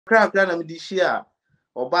crack na me di share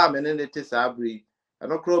oba me ne te sabri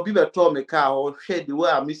and okro bi beto me car or share the way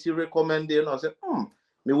I miss recommend no say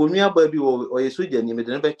me wo nua ba bi o yesoja ni me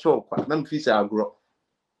de be cho kwa na me fi say agro.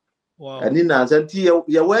 Wow. And in anti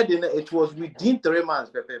your wedding, it was within 3 months,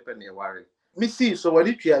 Pepe worry. Me see, so what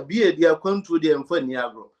if you be a dear control the and funny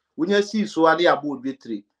agro? When you see so are about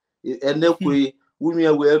B3, and that way, when we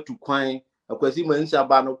are well to quine, a question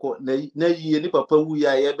Sabano, na ye ni papa, we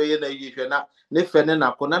are ever in a year, not ne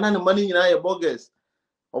fenna, conana money in our bogus.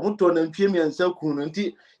 Or Muton and Pimmy and so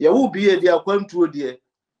coonty, you will be a dear control dear.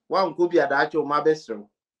 One could be a Dutch or my best room.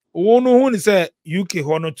 Oh, no one say UK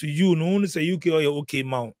honor to you, no one say UK or your okay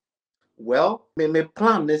mount. Well, me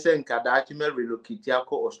plan ne say nkadachi me relocate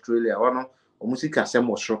yako Australia wano omusika sem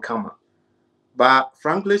osro kama. But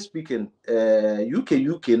frankly speaking, UK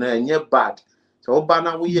na enye bad. So oba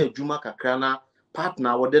na wo ye adwuma kakra na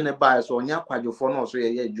partner wo de ne buy so onya kwadwofo no so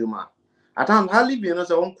ye adwuma. Atam hali bi no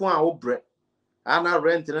say onko a wo bre. Ana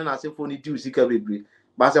rent na say for ni due sika bebre.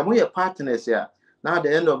 But say mo ye partners ya. Now at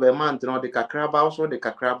the end of the month no de kakra ba so de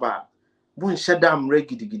kakra ba. Bo nshedam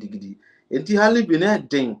regidi. Enti hali bi na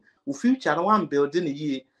den. U future no one building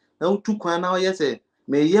ye na utu kwan na ye say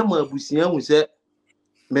me ye ma abusia hu say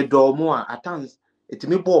me do mo a atans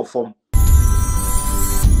etimi ball form.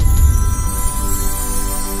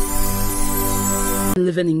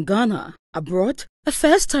 Living in Ghana, abroad, a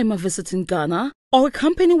first-timer visiting Ghana, or a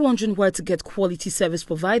company wondering where to get quality service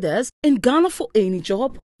providers in Ghana for any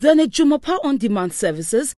job, then Ejumapa On Demand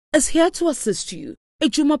Services is here to assist you.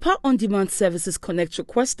 Ejumapa On Demand Services connect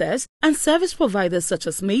requesters and service providers such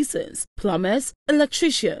as masons, plumbers,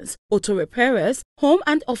 electricians, auto repairers, home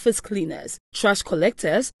and office cleaners, trash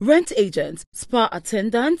collectors, rent agents, spa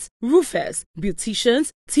attendants, roofers, beauticians,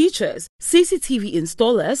 teachers, CCTV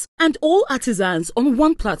installers, and all artisans on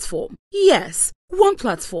one platform. Yes, one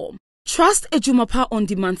platform. Trust Ejumapa On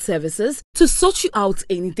Demand Services to sort you out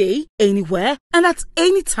any day, anywhere, and at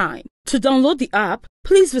any time. To download the app,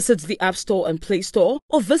 please visit the App Store and Play Store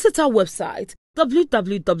or visit our website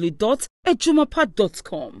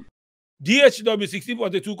www.ejumapa.com. DHW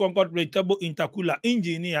 1642 Concord Table Intercooler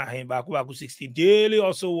Engineer Baku 16 daily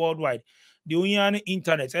also worldwide. The only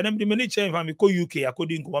internet. And the minute change from UK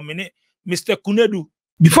according to 1 minute. Mr. Kunedu.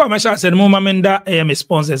 Before I said, Momamenda, I am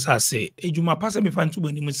sponsors. I say, Ejumapa me fan to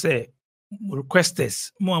when you say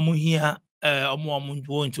requesters, more here, more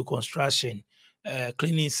go into construction.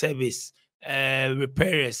 Cleaning service,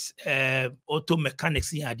 repairers, auto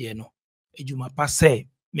mechanics in Adiano. Ejumapa say,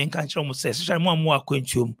 men can show me say, so more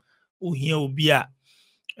quentum, who here will be a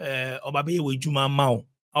Obabe with Juma Mao,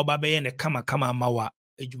 Obabe and a Kama Mawa,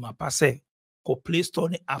 Ejumapa say, ko Play Store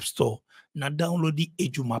and App Store, na download the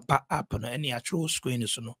Ejumapa app on any actual screen,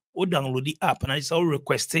 so no, or download the app and it's all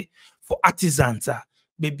requested for artisans,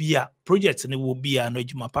 baby, projects and it will be an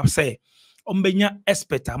Ejumapa say. Ombenya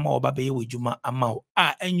expert ama obabe ye wejuma ama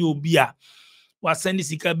enye obi a wa send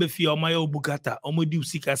sika be fi omaye obukata omodi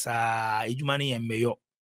usika sa ejuma ne yemmeyo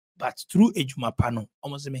but through Ejumapa no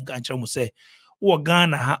omo se menka nche mo se wo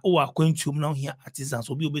Ghana ha wo akwantum na ohia artisans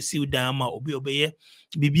obi obesi udan ama obi obeye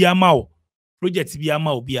bibi ama o project bi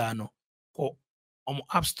ama obi ano ko omo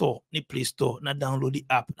App Store ne Play Store na download the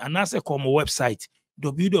app and na se ko omo website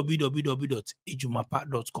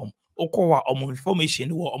www.ejumapa.com okowa omo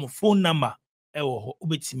information wo omo phone number ewo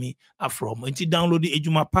obetimi afrom enti download the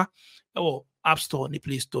Ejumapa ewo App Store ne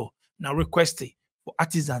Play Store na request for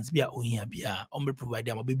artisans bia ohia bia omo provide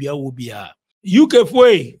am bia wo bia UK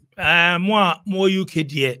foi mo UK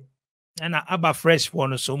die na aba fresh for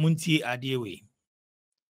no so muntie ade we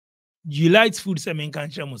Delight Food se men kan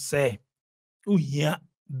mo say ohia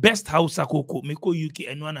best house akoko me ko UK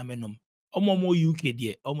eno na menom omo UK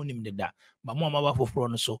die omo nim de da ba mo amaba foforo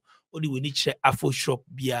no so odi we ni che afo shop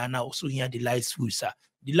bia na also here Delight Food sa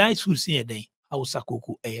Delight Food se den house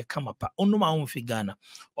akoko kamapa ono ma won fi Ghana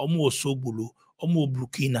omo osobulu omo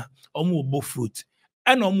Burkina omo Bofruit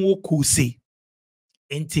and omo Kuse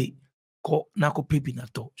enti ko na ko pepi na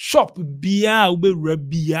to shop bia ubewura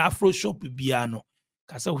bia afro shop bia no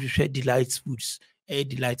kasa wo hwehwe Delight Foods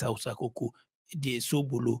Delight house akoko de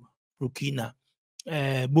Sobolo Burkina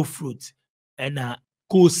Bofruit na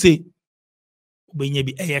Kose ubenye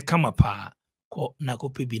bi kama pa ko na ko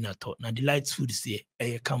pebi na to na Delight Foods ye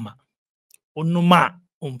kama onoma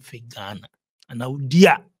omfe Ghana ana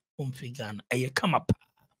udia omfe Ghana kama pa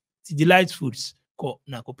ti Delight Foods ko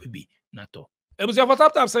na ko pebi na to ebusia for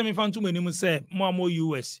tap semi fan too many mu say more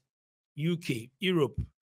US UK Europe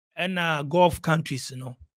and Gulf countries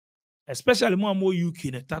especially more UK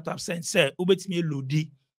na tap sense say ubetimi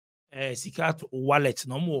lodi sika wallet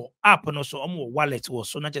no more app no so wallet was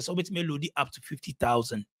so not just obetimi load up to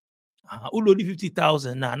 50,000 Ulodi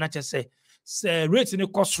 50,000 na just say rate ne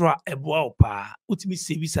kosra eboa opa utimi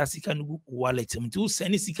save sa sika no wallet mti u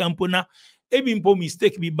send sika mpo na ebi mpo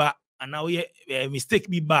mistake bi ba ana we mistake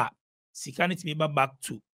bi ba sika ne timi ba back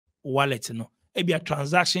to wallet no ebi a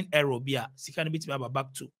transaction error bi a sika ne bitimi ba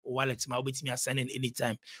back to wallet ma obetimi send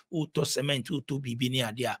anytime u to cement u to bibi ni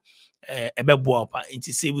ade a ebeboa opa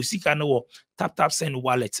nti save sika no wo tap send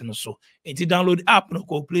wallet no so nti download app no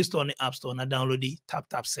ko Play Store ni App Store na download it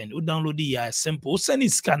tap send u download it ya simple u send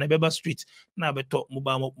sika na beba street na beto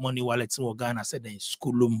mobile money wallet wo Ghana said in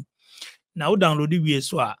schoolum na u download it we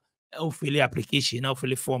so a u fill application na u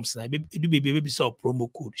fill forms na do baby so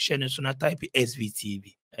promo code share so na type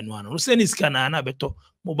SVTV and one u send sika na beto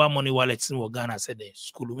mobile money wallet wo Ghana said in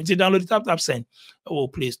schoolum nti download tap send o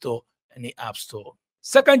Play Store and App Store.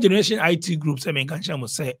 Second generation IT groups, I mean, can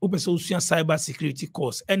say, open cyber security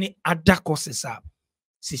course, any other courses up.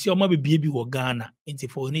 Since your mother baby or Ghana, into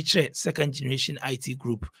for nature, second generation IT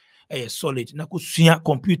group, solid. Na kusuya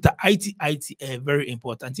computer IT, very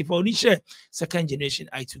important. If for nature, second generation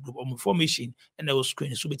IT group, formation, and I was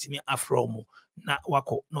screen, so between Afromo, na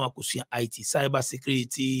wako, no kusuya IT, cyber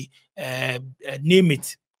security, name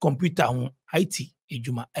it, computer, IT,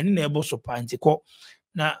 ejuma, and enable support,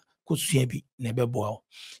 na kusuyebi nebeboa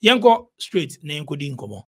yenko straight na yenkodi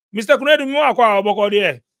nkomo Mr. Kunedu mi akwa oboko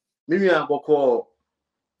de mimi aboko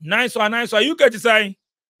nice one you get say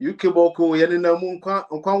UK boko yene na mu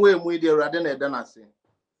nkwa we mu ide urade na eda na se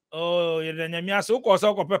oh ye nyame ase ukosa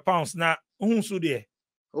okope pounds na hunsu de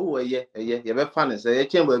oh ye be fa ne se ye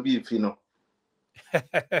chemba bi fi no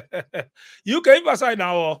UK inside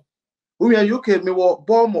now we are UK me wo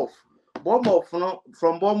Bournemouth no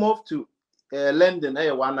from Bournemouth to London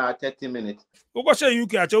 1 hour 30 minutes. Uko she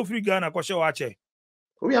UK ache free Ghana ko she wache.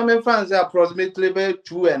 We are men fans approximately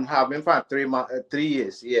 2.5, in fact 3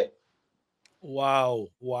 years, yeah. Wow,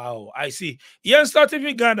 I see. Yen starting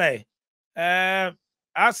in Ghana.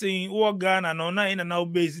 I see wo Ghana no na in now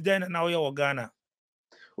base then now you Ghana.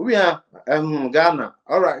 We are Ghana.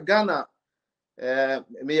 All right, Ghana.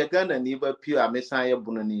 Me Ghana ni ba pure me san ye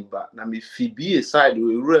bono ni ba na me fibi side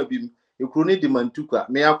we wura bi e kroni di mantuka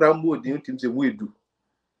me akra mbo di utim se mu edu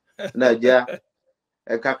na ja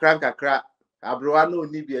kakra abrowa no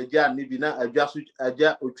ni bi aja ni bi na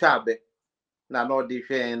aja otwa abe na no de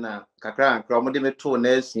hwe na kakra mo de me to na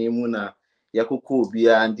asin mu na yakoko obi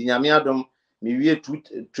a ndi nyame adom me wie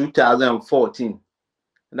 2014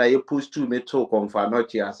 na ye post to me to konfa no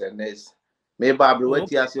chi as nurse me ba abrowa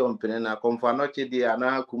ti ase ompene na konfa no chi de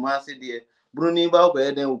ana kumase de bruni ba ko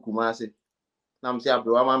eden kumase na mse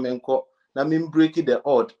abrowa ma me nko na me break the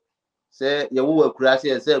odd say ye wo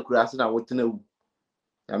akurase say akurase na wotena wu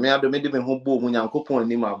ya me ado me de me ho bo mu nyankopon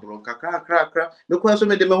ani ma bro kakra me kwa so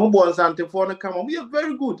me de me ho bo nsantefo no come we are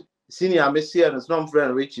very good senior me see and no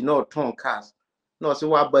friend rich no ton cars no so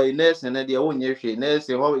wa by nurse na de wo nye hwe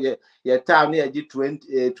nurse ho ye time na ye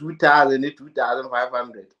 2000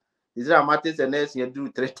 2500 is that matters and nurse you do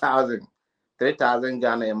 3000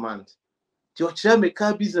 Ghana a month ti o chere me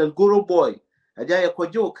car business goro boy aja ye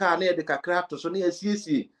kwaje car na ye de kakra to so na ye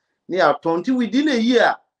siesie ni a tonti within a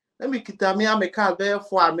year. Let me kita me a car there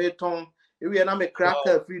for a meton. If we are not a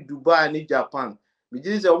cracker free Dubai ni Japan. Me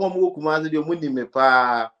just a woman who commands the money me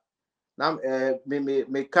pa. Now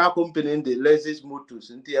me car company in the Lexus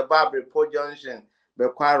Motors into a Barbary Port Junction. Be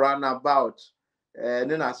quite run about.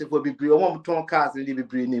 Then I say for be bring one ton cars and be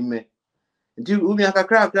bringing me. Until we make a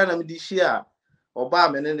crack na me this year. Or bar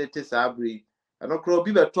me ne te sabri. I don't crow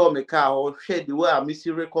be told me car or shed the way I miss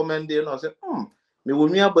you recommended. I say me wo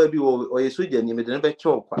nua ba bi o yesoja ni me de be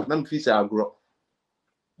cho kwa na me fi sa agro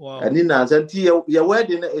wow ani na zanti ya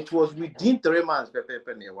wedding it was within 3 months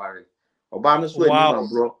pepe na worry oba no so ani ma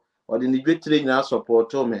bro o de ni betire nyina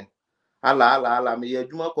support me ala me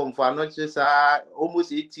adwuma komfa no che sa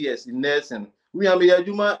almost 8 years in nursing we am ya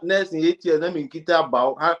adwuma nursing 8 years na me nkita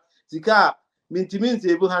ba ha sika mintimin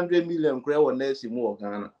save 100 million kra wo nursing mu o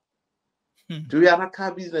Ghana to ya na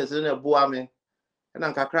car business na bo ame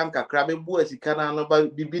na kakra be bu asika na no ba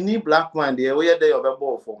bibini black man de we dey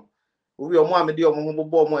obebo fom obi omo amede omo ho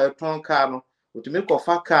bo omo eton car no otumi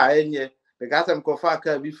kofa car enye because am kofa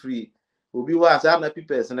car be free obi wa asa na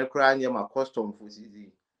pipes na kra anye ma custom for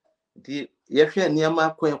sisi di ye hwe niam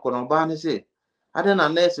akwen kono ba ne se ade na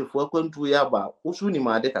nurse fo akwantu ya ba usu ni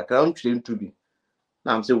ma de kakra ntwire ntu bi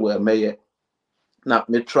na am se we meye na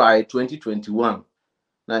me try 2021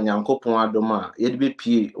 na nyankopon adoma ye de be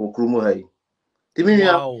pie okrumu hai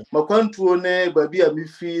Timia, makwantuo ne babi a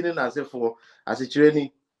mifi ne nasefo asechire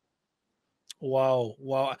ni. Wow.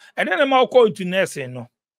 And then I'm call to nursing no.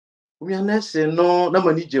 We are nursing no na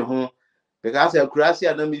mani je ho. Because akurase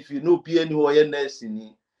na mifi no pie ni ho ye nursing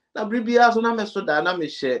ni. na bribia so na me so da na me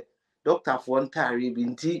hye doctor for ntare bi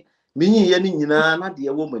nti minyi ye ni nyina na de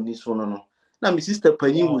wo mani so no na me sister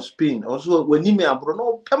panyin wo Spain also wani me abro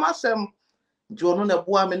no pemasem nti ono na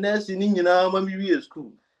boa me nurse ni nyina ma mi wie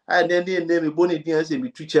school ai na ne me boni din ase me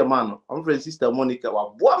tu chairman am friend sister Monica wa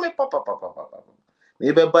boa me papa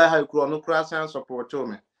me be buy high kro no kra san support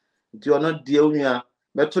me nti ono de onua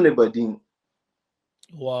meto ne badin.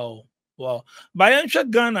 Wow. By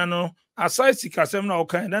Ghana no aside sikasem na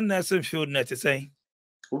okay then nursing field net say.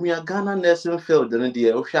 Onua Ghana nursing field no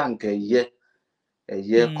de o hwa anka ye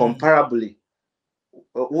comparably.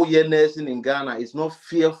 Ye nursing in Ghana is not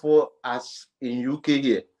fearful as in UK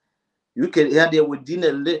here. UK here there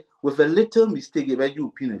within with a little mistake if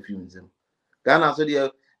you pin a few. Ghana so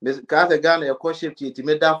there because Ghana your course shift you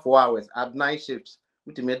made that 4 hours at night shifts.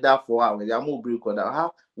 We made that 4 hours. You more break or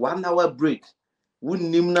that 1 hour break. We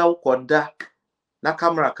nim now koda na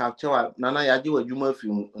camera capture na na yaji adwuma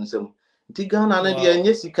film nsem. Nti Ghana na there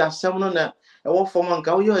nye sika sem no na e wo form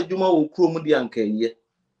anka wo ye adwuma wo kuro mu de anka ye.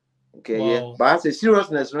 Okay, yeah. But as a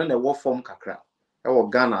seriousness when the war form kakra. I was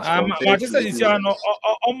Ghana. What is it?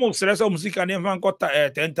 Almost less of music and even got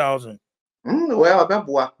 10,000. Well,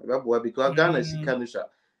 Babua, because Ghana is Canusha.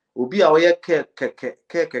 Ubi away ke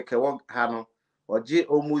work hano or G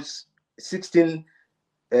almost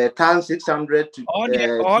 16,600 to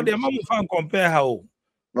all the mom fan compare how.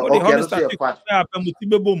 No, okay, I don't say a part.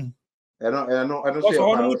 Boom. I don't say a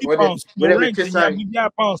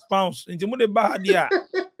pounds. Pounds. Into the bar, dear.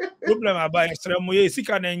 Problem about extra moye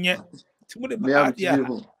sika na enye timu de ba dia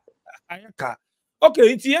ayaka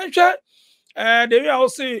okay nti yenhwe the way I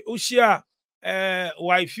say ushia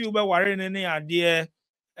wife you be worry ne ade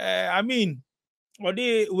I mean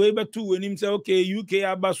odi we betu wenim say okay UK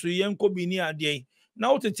abaso yenko bi ni ade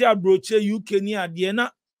na wotete abroche UK ni ade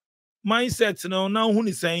na mindset no na hu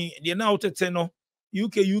ni sen de na wotete no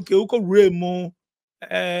UK uko remo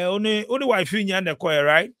oni wife nya na call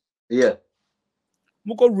right yeah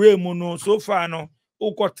muko remo no so far no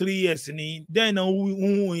uko 3 years ni then na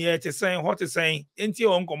hu ye te saying what is saying enti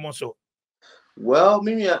on komo so well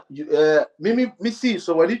me see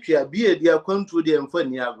so what it ya be dia kwantu de emfa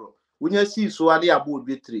ni agro wunya see so ade aboard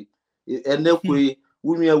betri enekwe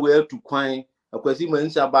wunya we atu kwan akwasi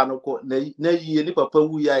mansa ba no ko na yiye ni papa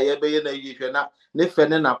wu ya ye be ye na yiye hwe na ne fe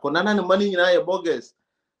ne na ko na ne mani nyina ye bogus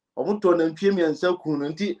omuto na ntwe miensa kunu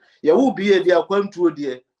nti ye wo be dia kwantu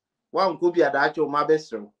de wanko bi adacho ma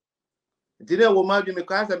besro dine wo ma bi me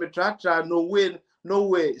kwasa be tra no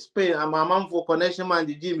way Spain amam for connection man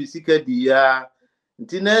di mi sika di ya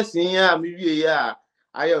ntine sin ya mi wie ya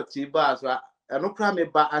ayo ti ba so eno kra me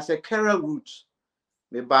ba as a carer route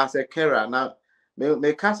me ba as a carer na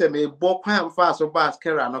me kasa me bo kwan fa so ba as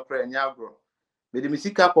carer no kra nya agro me di mi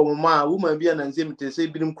sika ko ma woman bi na nzem te se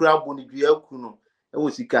binim kra bo ni dua ku no e wo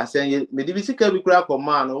sika sen me di mi sika bi kra ko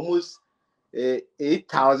ma no almost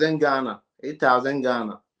 8,000 Ghana.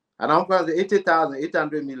 And I'm going to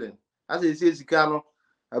 80,800 million. As it says, Ghana,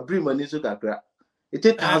 a bring money to Kakra.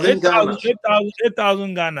 80,000 Ghana.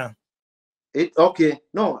 8,000 Ghana. Okay,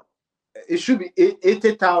 no, it should be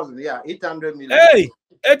 80,000. Yeah, 800 million. Hey,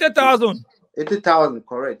 80,000. 80,000,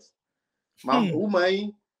 correct. Ma'am,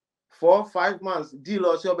 woman, 4-5 months deal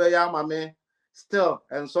or so by mama still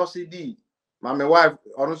and subsidy. My wife,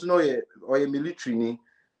 honestly, no, or a military ni.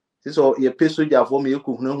 So ye pay soldier for me you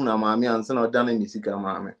could know na mama and son of done sika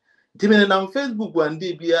mama. Timmy na Facebook one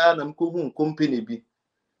day bia na mko company bi.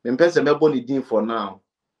 Me pese me boni din for now.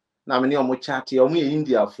 Na me ni omo chat omo ye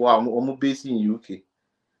India for omo based in UK.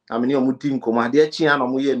 Na me ni omo din koma de chia na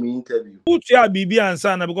omo ye me interview. Put your bibi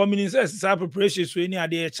answer na because minister say preparation so ni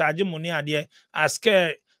ade charge money ade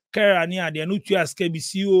aske care ni ade no tu aske bi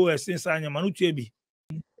COS insanya ma no tu bi.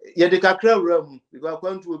 Ye de kakra wram because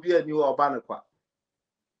kwantu obi ani wo oba ne kwa.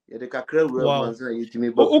 The kakra wram na yitimi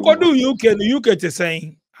ba. Uko do UK te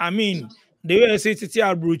saying I mean the way say titi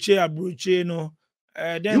abroche no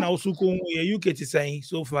then also ko ye UK te saying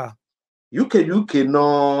so far UK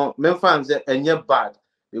no me fans enye bad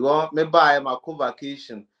because me buy my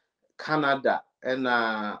vacation Canada and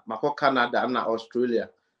my Canada and Australia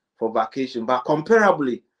for vacation but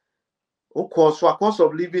comparably of course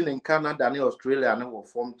of living in Canada and Australia and will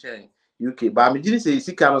form change UK but me didn't say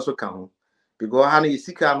sika no so kan because hani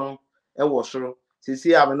sika no e wo soro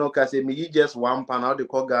sisi am no ka say me just £1 how they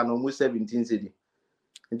call Ghana almost 17 cedi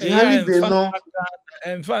nti hali be no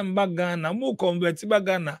en fan bagana mo convert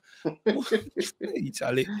bagana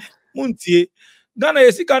Italy muntie Ghana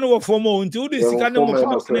yesika no wo formo nti wo de sika no mo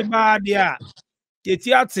pass ne ba dia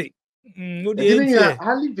yeti ate wo de entie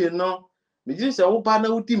hali be no me didn't say wo ba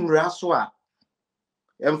na wo di mra so a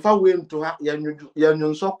emfa we nto ha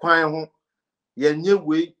yanyo so kwan ho yenye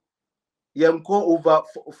we yemko over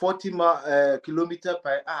 40 kilometer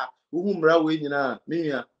per hour uhumra we nyina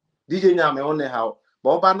menua DJ nya me one how but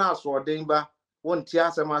oba na so den ba won ti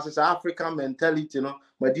asem ase African mentality no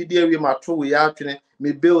ma didi awie ma to we ya atwene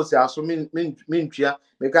me bills aso min ntwia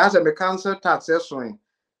because me cancel tax esoin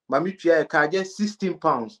ma me twia e ka je 16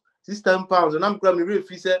 pounds 16 pounds na me kura me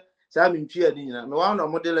refi se sa me ntwia ni nyina me wa no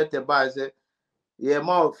model letter buy se yeah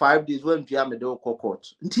more 5 days when ntwia me do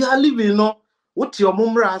court nti I live no wote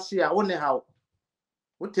omumra ase a wone how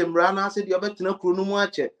wote mra na ase de obetina kuro no mu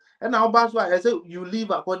ache e na oba so I say you live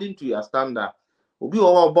according to your standard obi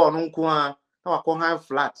wo bo no nko a na wakọ high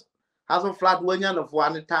flat has a flat when you for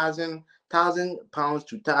 1,000 pounds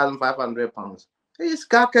to 1,500 pounds it's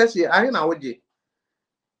carcass here I na woje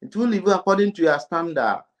it will live according to your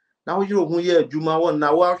standard now you who ye adwuma won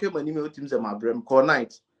na wa hwe mani me otim se mabrem call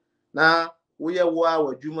night na wo ye wo a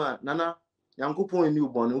wadwuma nana yankopon eni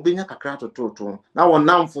ubon obenya kakra tototo na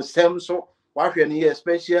wonam fo sem so wa hwe ne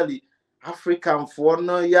especially African for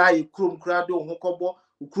no ya ikrom kra de ho kobo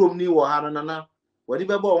ukrom ni wo ha nana wadi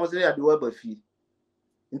bebo won se ya de wa ba fi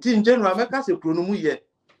nti in general meka se kro no mu ye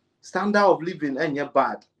standard of living enye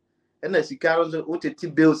bad and as ikaro o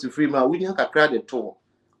teti bills free ma we nya kakra de to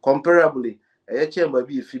comparably eye chemba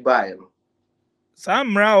bi fi buy no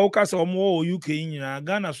Samra o kasa omo o UK nyina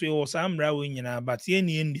Ghana so e samra we nyina but ye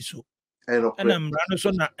ni endi so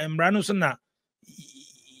na mra no so na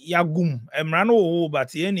yagum mra no wo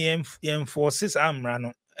but ye ni enforce samra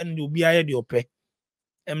no and obi aye de opɛ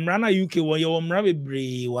mra na UK wo ye wo mra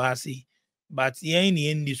bebre wa si but ye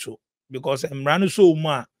ni endi so because mra no so mu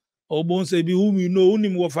a obon se bi who me know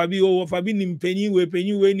unim wo fa bi nim panyin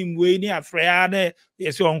we nim we ni afra na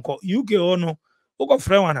ye se onko UK o no wo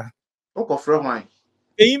frɛ wana o frɛ wan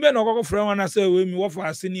eyin be no ko frɛ wana se we mi wo fa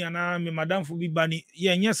asini ana me madam fo bi bani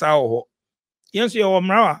ye nya sa ho yenso ye wo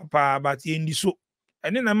mra wa pa but ye ndi so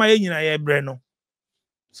ene na ma ye nyina ye bre no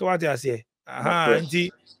so what you say aha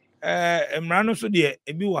nti mra no so de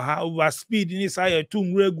ebi wo ha over speed ni sa ye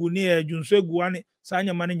tum regu ni ye junso egu ane sa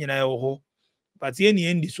nya ma ne nyina ye ho but ye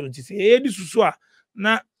ni ndi so nti se ye di susu a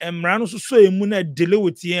na mra no so emu na delay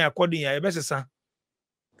with ye according ya ye besesa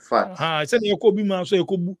fact aha se ne ko bi ma so ye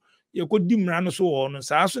ko bu ye ko di mra no so wo no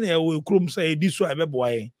sa so na ye wo krom sa ye di so a be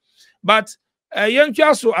boa ye but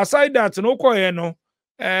yentwa so aside that no ko ye no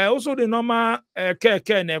also the normal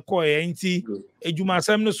care na ko ye nti ejuma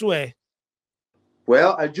asem no so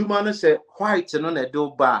well adwuma no say white no na do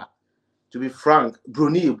ba to be frank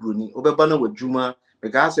bruni obeba na wadwuma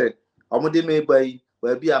because omode me bai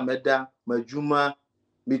wa bi ameda madwuma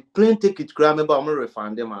me plane ticket kra me ba o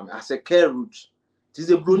refund them as a care route it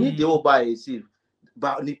is a bruni dey oba e see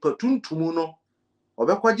ba ni patuntum no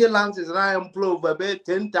obekwaje lances na employ over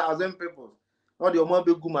 10,000 people all the omo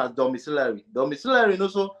be gum as domiciliary no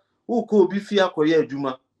so who ko bi fi akoye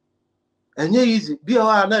adwuma enye easy bi o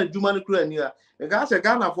na adwuma no kra ni a because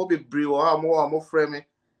Ghana for be bre o mo frame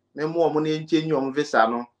me mo na enchenyi om visa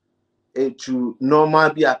no to normal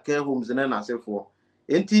be a care homes na asefo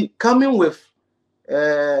enti coming with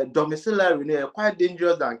domiciliary no quite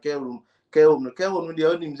dangerous than care home no dey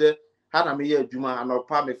onim say ha na me ye adwuma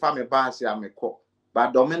anopa me fa me ba ase amekọ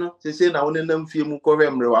ba domino say na won nam fie mu ko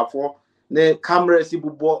hwemrewafo ne cameras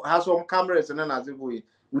ibubo ha so cameras na asefo yi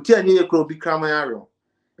uti anye ye kro bi kraman aro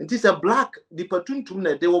enti say black di patuntum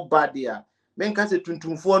na dey wo bad ya menka se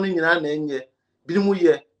tuntumfo no nyina na enye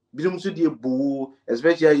birim so die bu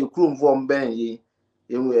especially you krom vom ben yi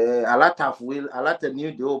a lot of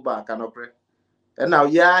new dey over kanopre and now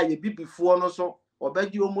yeah ye before no so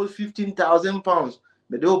obedi almost 15,000 pounds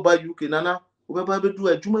me dey over UK nana obeba be do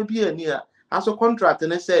adwuma bi ani a aso contract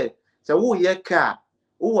ne say wo ye car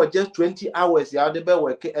wo just 20 hours ya dey be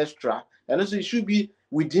work extra and so it should be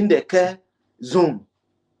within the care zone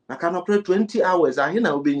na kanopre 20 hours ahe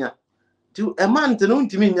na obenya to a month no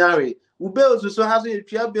ntimi nyare u bills so has you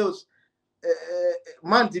tria bills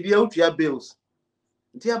month bi you tria bills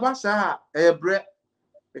nti abasa bre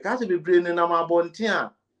because be brain na ma bonten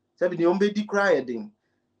a se bi ne ombedi cry edin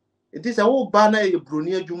it is a wo ba na e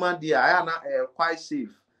broni adwuma dia aya na quite safe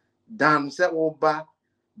than se wo ba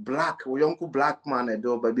black wo yonku black man e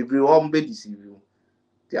do ba bibiri wo mbedi sivu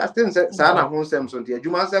ti asten se sa na ho sem so nti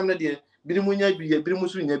adwuma sem na die bi mu nya bi ye bi mu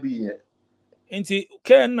so nya bi ye nti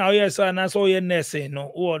ken now yes na so ye nurse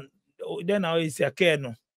no won then now is a ken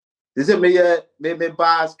no they say me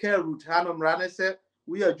bas care route hanom rane say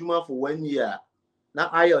we adwuma for 1 year na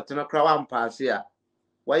ayot no kra wan pass ya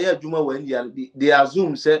why adwuma 1 year they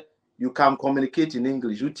assume say you can communicate in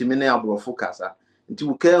English utimi na abrofo kasa nti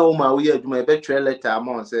wo care home a we adwuma e be try letter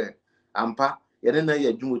amon say ampa ye na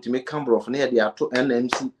ye adwuma utimi kan brofo na ye de ato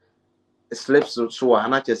NMC slips so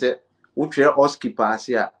ana che say wo try oski pass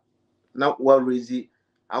ya na wa raise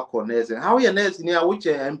akọ nurse how you nurse ni a wo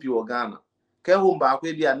che MP o Ghana ke home ba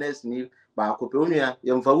akọ bi a nurse ni ba akọ pe onua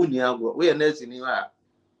ye mfa wo ni agwo wo ye nurse ni a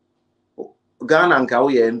Ghana nka wo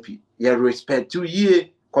ye MP ye respect to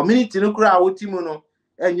ye community no kura wo ti mu no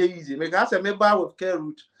enye easy me ka say me ba with care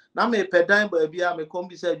route na me pedan ba bia me kom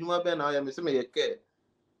bi say adwuma be na ya me say me ye care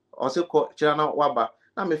o se ko kira na waba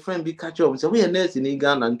na me friend bi catch up say we nurse ni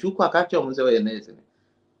Ghana ntu kwa catch up say we nurse ni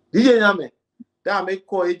DJ nyame da me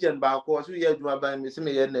call agent ba ko so ye adwuma ba me say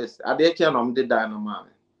me ye nurse ade kira na me de dan na ma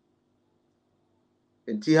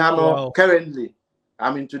nti ha no currently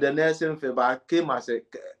I'm into the nursing field but I came as a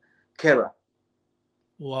carer.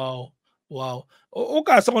 Wow.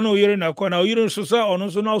 Okay, so no you're na kona you're so ono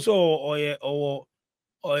so na so or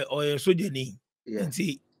soja ni.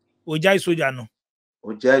 Nti ojai soja no.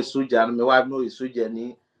 Ojai soja no me wife no soja ni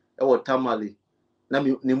e wo tamale na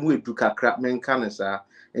me mu edu kakra me nka ne sa.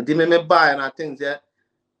 Nti me buy and I think that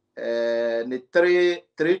ne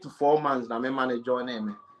 3 to 4 months na me manage join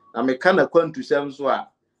me. Na me kana kwantu sem so a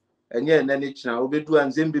enye na ne china obedu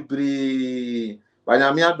anzem bebre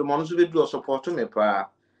banyame adom no so bedu support me pa.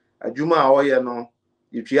 Adwuma a oye no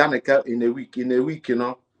yitua ne ka in a week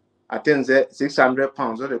no I think that 600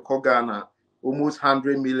 pounds or the Ghana almost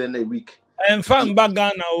 100 million a week and fan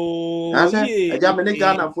Ghana oh yeah ajamene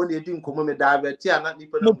Ghana for the din komo me divert ya na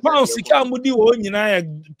nipa no pounds sika mudi wo nyina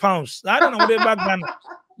pounds I don't know what back Ghana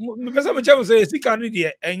me pesa me chem say sika no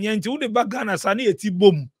de enye nti wo de back Ghana sa na eti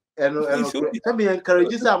bom eno tell me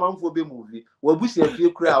encourage say amanfo be movie wabusi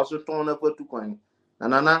afie kura also ton na patu kwan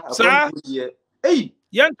na akwantu de hey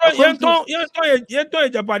yenton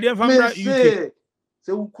ejapade famra UK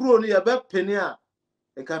se ukuro no ya be peni a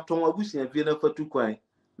e ka ton wabusi afie na patu kwan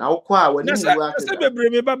na wokọ a wani mu wa se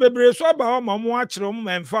bebre so aba o mo akire o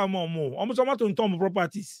mo emfa mo so mato nton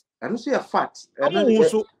properties anu so ya fact anu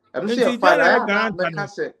so ya fact na ka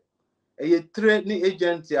se e tre ni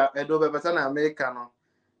agent ya edo be beta na America no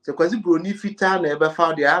se kwazi broni fita na ebe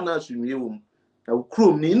fa de ana asumie wo na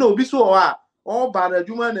ukrom ni na obi so o a o ba na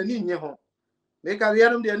adwuma na ni nye ho me ka ya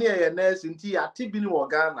no de na ye nurse nti ati bi ni wo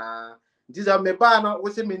Ghana nti za me ba na wo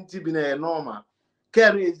se me nti bi na ye normal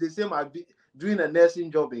care is the same as doing a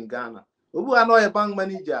nursing job in Ghana obu ana o bank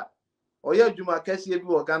manager o ye adwuma kase bi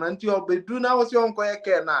wo Ghana nti o bedu na wo se onko ye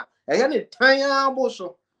care na e ye ne tan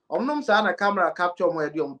aboso omnom sa na camera capture mo e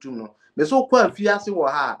de omtum no me so kwa afiase wo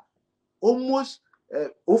ha almost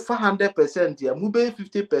over 100% ya mube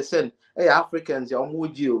 50% Africans ya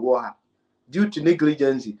omuji wo ha due to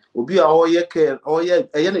negligence obi a o ye care o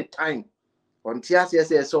ye ne time on tiase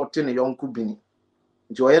se o tene yonku bini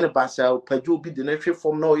nti o ye ne basa paju obi de na hwe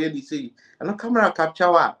form na o ye di sei ana camera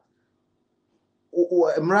capture wa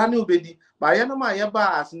o mrani obedi ba ye no ma ye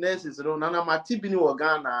ba as nurses no na mati bini wo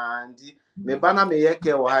Ghana nti me ba na me ye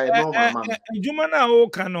care wo ha no mama adwuma na o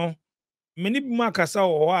ka no meni bi ma kasa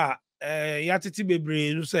wo a yatete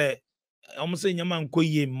bebre so say omo say nyama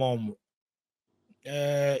nkoyie mom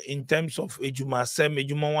in terms of ejuma sem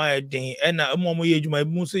ejuma wa den e na omo ye ejuma bi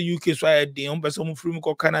mu say UK so a den omo pese omo free mu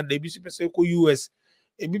ko Canada bi si pese ko US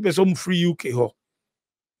e bi pese omo free UK ho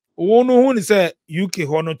wo no hu ni say UK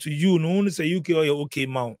ho no to you no hu ni say UK o ye okay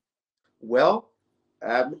ma well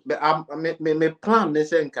me plan ne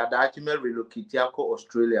say nka da chi me relocate akọ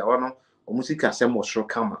Australia wono omo sika sem wo soro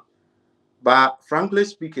kama but frankly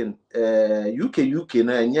speaking UK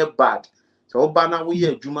na enye bad so oba na wo ye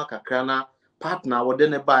adwuma kakra na partner wo de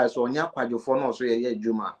ne buy so onya kwadwofo no so ye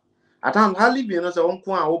adwuma atam hali bi no se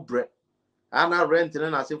wonko a wo bre ana rent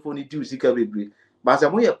na asefo ni due sika bebre but se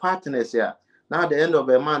mo ye partners ya na at the end of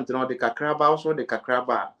a month no de kakra ba so de kakra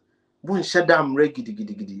ba bu nshedam re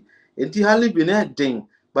gidi enti hali bi na den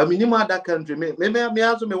but minimum other country me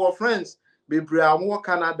aso me wo friends bebre a wo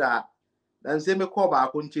Canada and say me call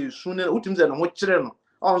back on che sooner utim ze no ho kire no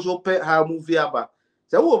on so pe ha movie aba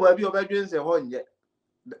se wo ba bi obadwen se ho nye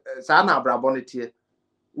sa na abrabo ne tie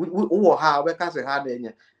wo ha obeka se ha na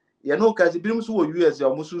enye ye no ka se birim so wo US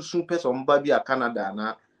o musu sun person ba bi a Canada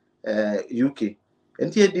na UK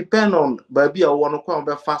enti it depend on ba bi a wo no kwa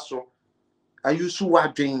be fa so ayusu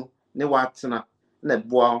wadwen ne watena na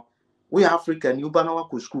boa we African you ba na wa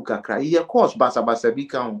ko school kakra ye course basa bi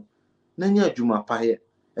kan na nya adwuma pa ye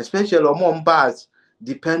especially among bars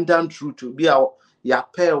dependent route be a ya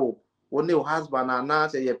pair one your husband and now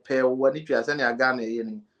say your pair when it was any Ghana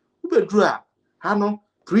yen ubedru a ha no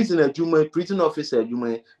prison adwuma prison officer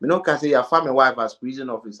adwuma me no can say your family wife as prison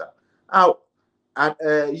officer out at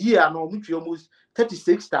year no mutu almost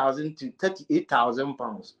 36,000 to 38,000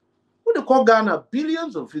 pounds we dey call Ghana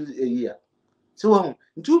billions of a year so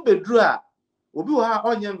ntu bedru a obi wa ha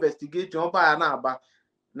onye investigation oba na aba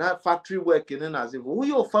na factory work in na say who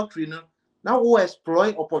your factory no Now we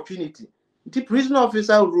exploit opportunity. The prison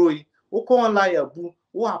officer Roy, who call liar boo,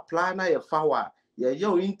 who apply na your power. Yeah,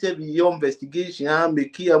 your interview, your investigation,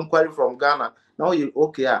 make inquiry from Ghana. Now you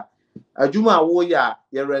okay. Ajuma wo ya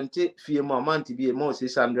rent fee more month to be a more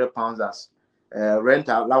 £600 as rent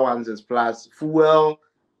allowances plus fuel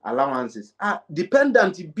allowances.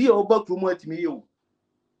 Dependent be over promote me you.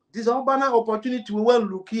 This urban opportunity we will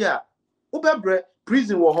look here. Ubebre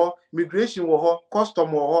prison wo migration wo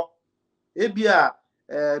custom wo ebia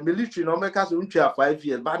military no make us untwa 5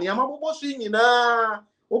 years. But niam abobo so nyina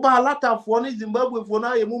uba lata fo ne Zimbabwe fo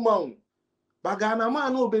na yemu ma wo. Bagana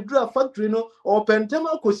man no bedru factory no or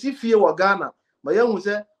pentema kosi fie wo Ghana. Ma yahu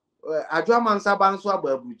se adwaman saban so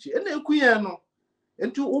ababuchi. Ena ekuye no.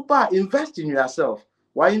 Into uba invest in yourself.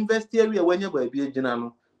 Why invest here we when you baby agina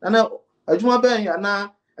no. Na adwuma ben ya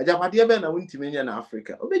na ajapade ben na wuntimi nya na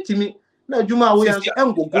Africa. Obetimi na adwuma wo yan so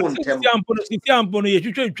engo go ntem. Sisi ampono ye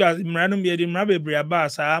twetwa mranu me de mra bebre aba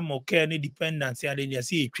sa mo care ne dependence ya de ya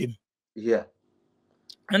se etwem. Yeah.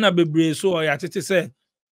 Ana bebre so ya tete se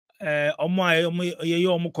omo ye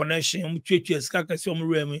omo connection omo twetwa sika kase omo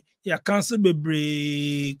rem ya cancel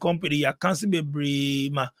bebre company ya cancel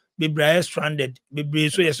bebre ma bebre stranded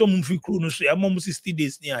bebre so ye so omo fi kru no so ya omo 60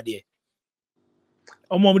 days ni ade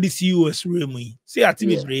omo the CEOs rem yi say ati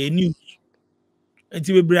bebre news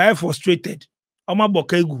enti bebre frustrated omo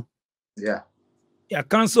boka egu. Yeah. Ya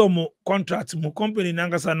cancel mo contract mo company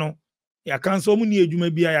nangasa no ya cancel mo ni edwuma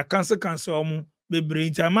bia ya cancel omo bebre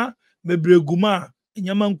ntama bebre guma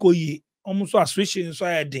nyama nkoyi omo so association so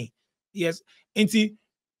ya den. Yes enti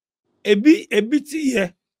ebi ti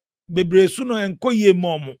ye bebre su no enkoyi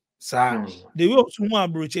momo sa the way so mo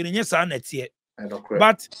abroche ne nyesa na tie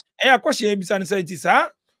but ya kwahye ebisa ne say ti sa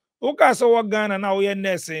o ka so wo Ghana na wo ye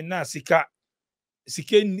nurse na sika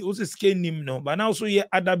nim no but now so ye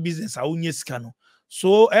other business a unye sika no.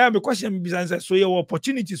 So I have a question business so your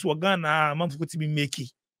opportunities for Ghana man for to be making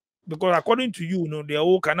because according to you no they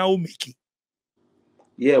all can now make it.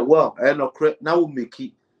 Yeah, well, now make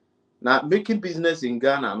it. Now making business in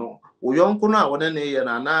Ghana no. O yonko na wona na ye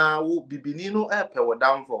na wo bibini no epe wo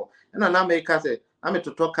down for. Na na make say am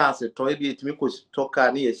to talk as to e bi etimi ko talk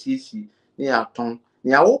na ye sisi na ya ton.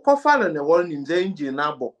 Na wo kofa na wo ni engine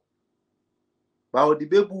na bo. Ba o di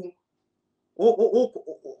bebu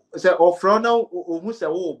say ofro na ohu say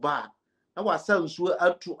wo ba na wasa nsuo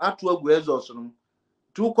atu agu exhaust no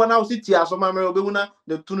tu ko na wo siti asoma mere obehu na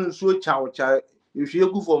the tunu nsuo cha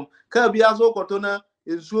ehwie gu fom ka bia so koto na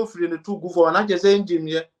nsuo firi ne tu gu fom na chese engine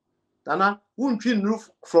ye tana wuntwi roof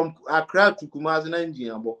from Accra to Kumasi na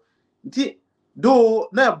engine abo nti do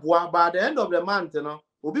na boa by the end of the month no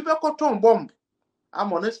obi be koton bomb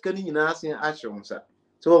amone skani nyina asen ahye wonsa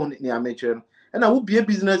so ni amature no na wo bie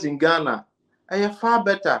business in Ghana far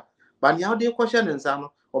better but now they question nsa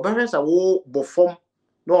no obere sa wo bofom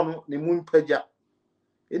no ne mu mpagia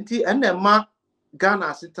enti ma Ghana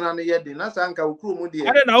asitena ne yede na sa nka okuro mu de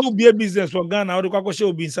I don't be a business for Ghana or the kwakoshe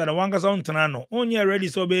obi nsa na wanga sa ntena no onye ready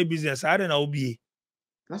so be business I don't know be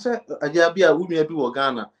na sa aja bia wo nua bi wo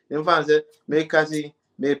Ghana in fact say me kasi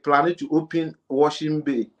me plan to open washing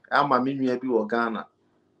bay ama me nua bi wo Ghana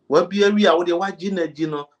wa bia wi a wo de wa gina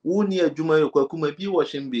no wo ni adwuma yakuma bi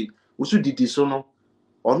washing bay wo su didi so no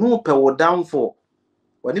ono pe wo down for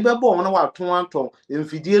wani be bo wona wa ton anton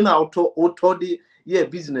emfidie na auto de ye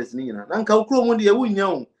business ni nyina na nka okro mu de ye wunya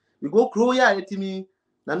o we go kro ya etimi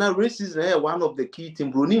na racism na one of the key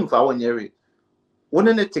thing bro ni mfa wonyere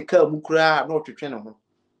wona ne teka mu kra na otwetwe ne ho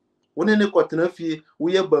wona ne kotena fie wo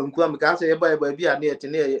ye banku am ka say ye ba bi a na ete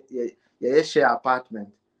na ye share apartment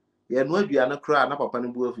ye no adua na kra na papa ne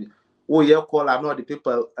bu afi wo ye call na the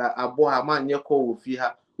people abo ha man ye call wo fi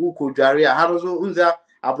ha wo ko dware a ha no so unza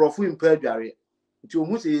abrofu impa dware nti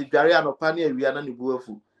omu se dware anopa na awia na ne bu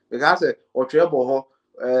afu because otwebo ho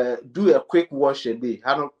do a quick wash a day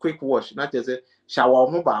ha no quick wash na tese shower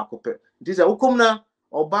ho ba akopɛ nti se wokom na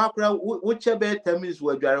oba akra wo chebe 10 minutes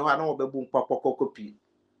wo dware ho na obebu mpapɔkɔkɔpi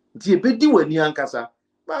nti ebedi wani ankasa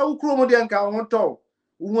ba wokro mu de anka ho tɔ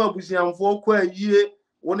wo abusiamfo kɔ ayie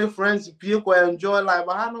wo ne friends pie kɔ enjoy life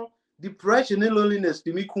ha no depression and loneliness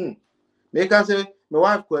timiku make us say my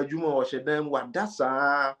wife ko adwuma wo hyedan wa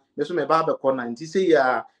dasa me so me ba be ko 90 say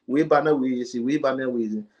ya we ba na we see we ba na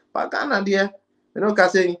we ba Ghana de me no ka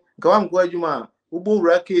say ka wa ko adwuma wo bo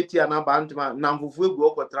wura keti ana ba ntuma na mfufu egu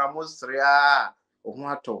okotra mo sre a o ho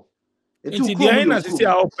ato enti de ai na sisi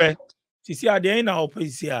a opɛ sisi a de ai na opɛ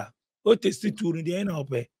sisi a o testi tour de ai na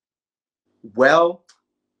opɛ well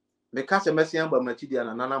me ka say mesian ba machi dia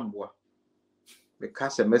na nana mboa me ka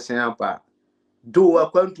say mesian ba do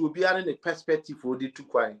akwantu obi are ne perspective odi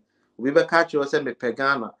tukwan we be catch you say me pe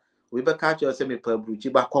Ghana we be catch you say me pe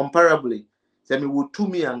Bruchi but comparably se me wo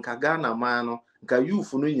tumi anka Ghana man no nka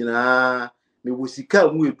youth no nyina me wo sika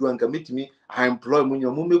mu edu anka metimi I employ mu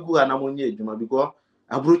nyomo megu ana mo nye adwuma because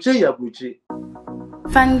abroche ya abroche.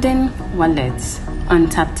 Funding wallets on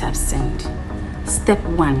TapTapSend. Step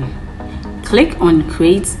 1. Click on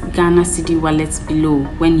Create Ghana Cedi Wallets below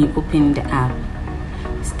when you open the app.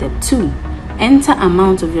 Step 2. Enter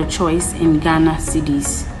amount of your choice in Ghana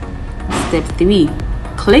Cedis. Step 3.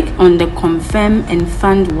 Click on the Confirm and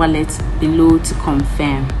Fund wallet below to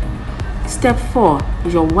confirm. Step 4.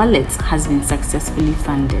 Your wallet has been successfully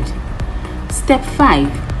funded. Step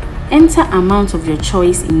 5. Enter amount of your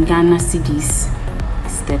choice in Ghana Cedis.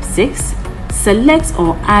 Step 6. Select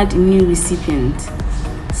or add new recipient.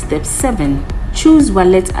 Step 7. Choose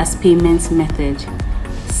wallet as payment method.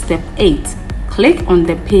 Step 8. Click on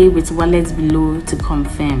the Pay with Wallet below to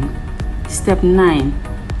confirm. Step 9.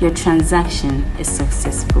 Your transaction is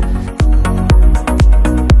successful.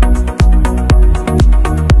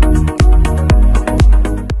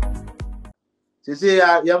 Say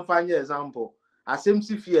yam find example. Asem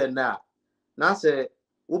si fear na say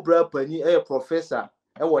ubra pani a professor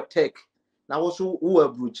e wo tech na wo so wo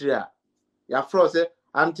abruchiri a ya fro say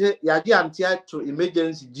ante ya gi ante to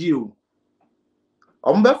emergency geo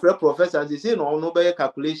ombe frɛ professor say no be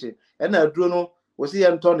calculation e na aduro no wo see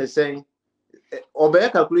yem to ne sen obey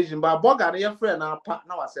calculation ba boga na ye frɛ na pa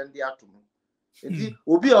na wasende ato no enti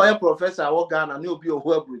obi a professor wo Ghana na obi o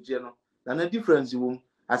ho abruchiri no na difference wo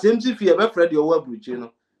asem si fear be frɛ de o ho abruchiri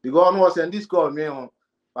no because no was send this call me ho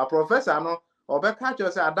ba professor no obeka cho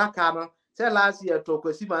say adaka no say last year to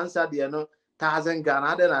kwasi mansa de no 1000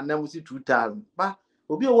 Ghana de na nam si 2000 ba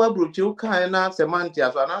obi o abrochi o kan na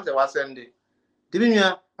semantia so na say wasende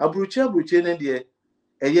tibimia abrochi na de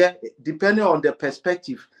eye depending on the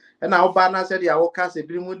perspective and how ba na say de awoka say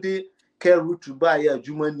bi mu de care route to buy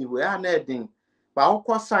adwuma ni we na edin ba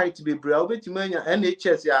okwa site bebre obetimi anya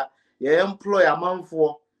NHS ya employ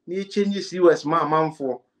amanfo ni change US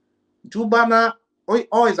amanfo Jubana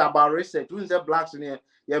all is about research. We say blacks in here,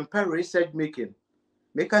 you research making.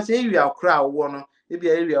 Make us say area crowd one, maybe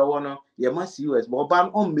area one, you must US, but ban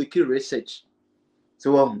on making research.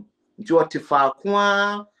 So you are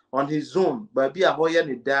to on his own, but be a hoya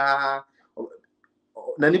ni da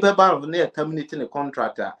Naniba ban near terminating a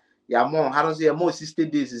contractor. Ya more, how does more 60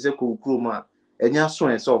 days is a cool man, and ya so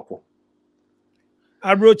and so.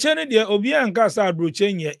 Abroche ne de obi anka sa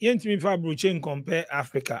abroche nye yentimi fa abroche compare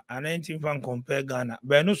Africa and yentimi fa compare Ghana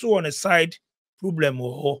but no so on a side problem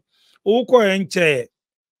wo ho ko enche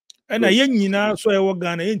na yen nyina so e wo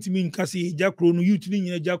Ghana yentimi nka se ejakro no youth ni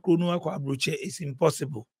nyina ejakro no akwa abroche is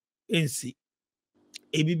impossible ensi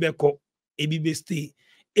ebi beko ebi be stay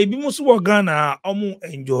ebi mo so wo Ghana omo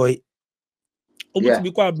enjoy omo ti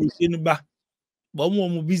bi kwa abroche no ba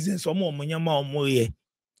omo business omo nyama omo ye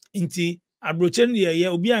nti abroche ne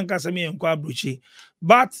obi anka se me enko abroche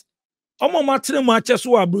but omo matre mu ache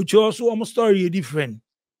so abroche also omo story different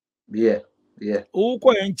o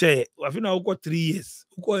ko enche afi na o ko 3 years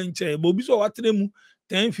o ko enche but obi so watre mu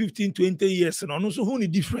 10 15 20 years no so who ni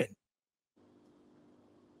different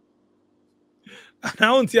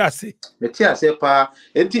na on ti ase pa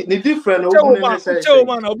enti ni different o hu ne say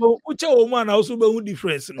uche o man also be who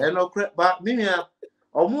difference no no ba minia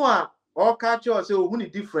omo a o ka cho say o hu ni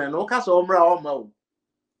different o ka so omra o ma o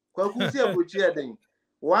kwaku si abrochi eden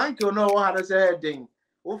wan ke no wa ha say eden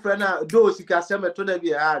o fre na do sika semeto na bi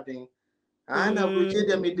ha eden ana abrochi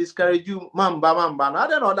dem discourage you mamba na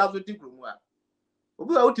ade no da so ti promu a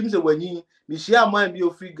obi a utim se wanyi mi share man bi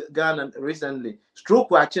o free Ghana recently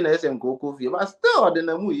stroke wa chi na ese nkoko fie but still ode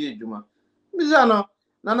na mu ye adwuma mi za no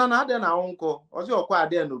na ade na wonko o se okwa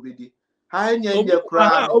ade na obedi ha nye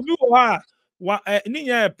kra obi wa ni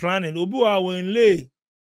nya planning obi wa wen lay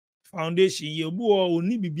foundation ye obi wa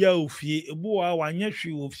oni bibia ofie obi wa wanye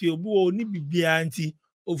hwe ofie obi wa oni bibia anti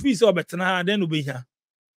office obetena ha den obehia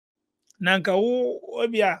nanka wo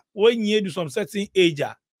bia wo nyie do some certain age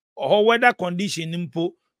or weather condition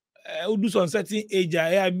mpo do some certain age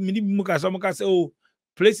mini bi muka so muka say oh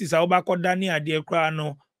places a oba koda ni ade kra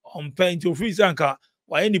no on paint office anka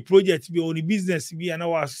wa any project bi on business bi na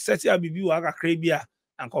wa set up bi wa kakra bi a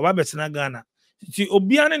anka oba betena Ghana ti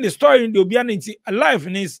obia ne the story the obia ne ti life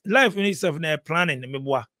in itself na planning me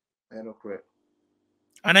boa no correct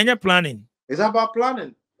and anya planning it's about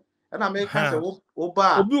planning and I make say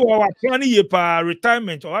oba obi wa planning ye pa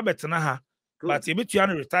retirement or betena ha but e betua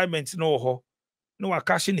no retirement no ho no wa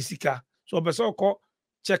cash ni sika so obeso ko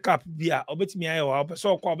check up bia obetimi aye wa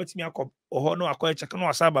obeso ko obetimi akọ ho no akọ check no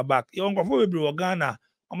asaba back ye nkofo bebre wo Ghana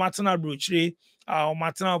o matena brochire o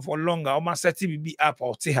matena for longer o ma set bibi up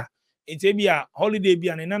o te ha It's be a holiday be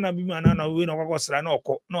an nana be manana we no kwakọ sra na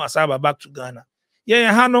ọkọ no asaba back to Ghana.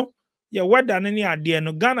 Yeah, ha no, yeah, weather any ade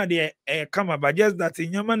no Ghana de come but just that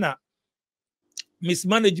nyama na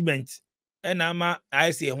mismanagement and ama I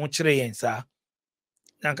say ho kire yen sa.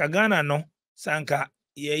 Nanka Ghana no sanka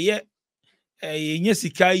ye yenye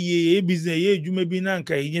sika ye business ye adwuma bi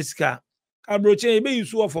nanka yenye sika. Abroche be use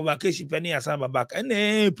for vacation penny asaba back.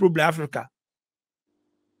 And problem Africa.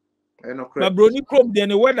 But brony chrome de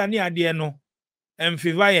ne weather ni ade no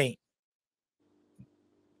emfiva yen.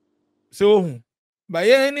 So but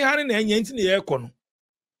yeah any hand na enya nti na ye kọ no.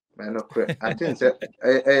 Man, okay. I think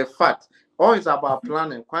a fact. All is about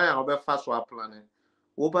planning. Quite a fast work planning.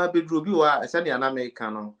 Oba bedroom bi wa send an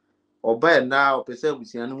American or buy now person we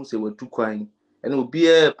see who say we too coin and will be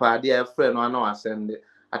a party a friend or no ascend.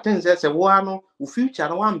 I think that's a one future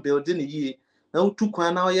no one building a year. Now too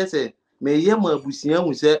coin now yes may yama busian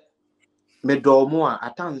we say me do more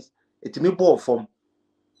at times it me ball from.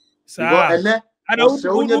 And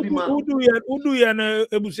udu ya na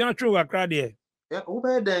ebusian tro akra de. Yeah,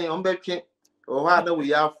 over there on betting or how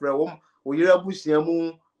we are from we are busian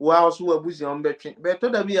who also a busian betting. But to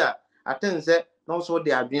the beer, I think that no so they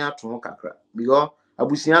are being to kakra because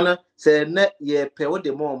abusiana say net ye pay what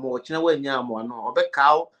the more china when yam one or be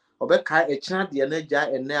cow or be kai a china the energy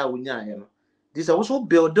and now we know. This also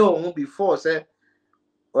build on before say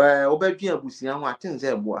obetwe abusia ho atenze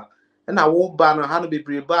eboa na wo ba no ha no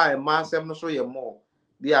bebre ba e ma asem no so ye more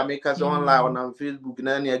bi ameka so online on Facebook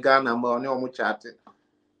na na Ghana ma oni omo chat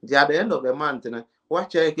di at the end of the month na wa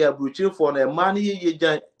check abruchi for na ma na ye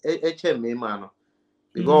gyan eche me ma no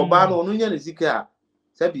because ba no onu nya ne sika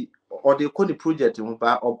sabi o de ko ni project ho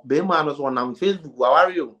ba be ma no so on Facebook wa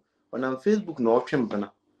ware o on Facebook na o twem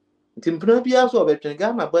bana ntimpuna bia so obetwe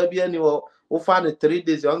Ghana ba bia ni wo fa ne 3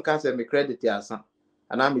 days on ka se me credit asa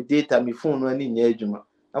and I'm data my phone when in Yajuma.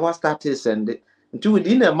 I was started send it until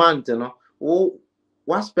within a month, you know. Oh,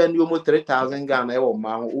 what spend you almost 3,000 Ghana or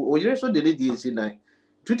man, or you're so delicious in night.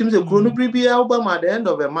 Two times a chrono be album at the end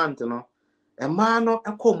of a month, you know. A man or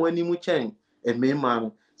a come when you change a main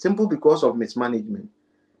man, simple because of mismanagement.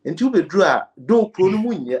 Until we draw, don't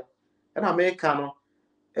chrono yet, and Americano.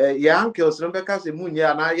 Your uncles no because the moon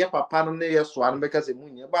ya na your papa no your swan because the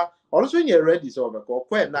moon, but also when you're ready so because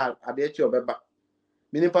quite now at the your baby.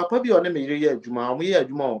 Meaning papa bi on me year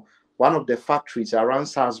adwuma one of the factories around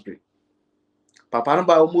Salisbury. Papa no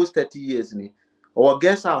by almost 30 years ni. Or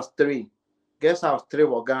guest house 3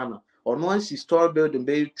 for Ghana. Or no one store building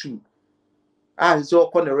be 2. It's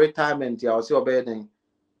all on the retirement ya or say obedden.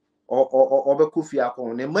 Or be kofi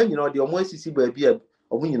akon. Ne man you know the almost see baby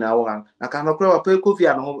omu nyina wo han. Na kan no kra pay kofi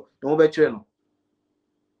an no be kire no.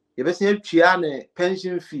 Ye be se twia ne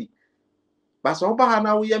pension fee. But so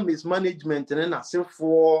na we mismanagement and na say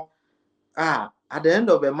for at the end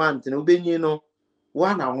of a month no be no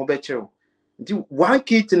one ho be kire. One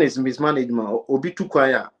key thing is mismanagement obi too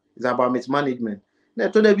quiet is about mismanagement. Na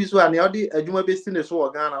to da bi so an e adwuma be sin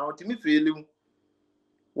so Ghana o timi feel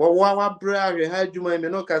wa bra hwe ha adwuma me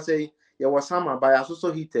no ka say ye was summer by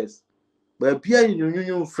asoso heaters. But bia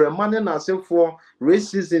nyunyun frema na say for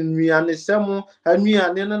racism nuane semo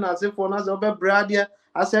anuane na say for na say obe bra dia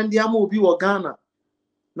asend dia ma obi wo Ghana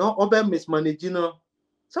no obe mismanaging no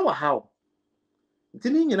so how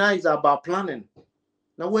tini nyina is about planning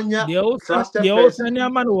na wanya trusted person also any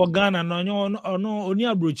man wo Ghana no oni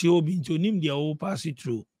abrochi obi nti onim dia o pass it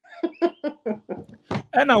through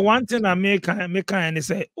and one thing I make and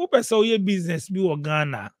say opese o ye business bi wo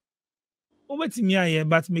Ghana obetimi aye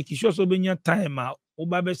but make sure so benya time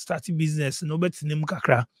oba be start business no betinem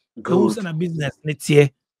kakra go say na business ne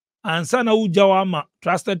tie ansa na ujawa ma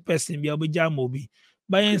trusted person bia obeja ma obi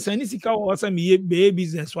by ensani sika wo say me be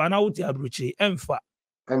business wa na wuti abrochi emfa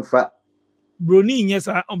broni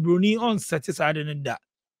nyesa broni on satisfied in that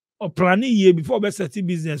or planning year before be set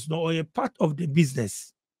business no or a part of the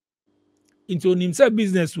business into himself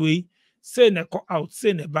business way say na go out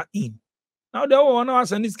say na back in. Now the one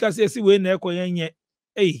was an iskasi si we na ekoyenye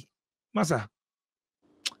hey masa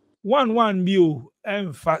one bio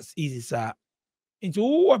fast easy sir into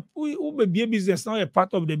who be business now a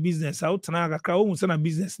part of the business out na kakra who say na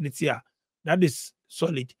business netia that is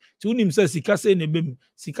solid to himself sika say na bem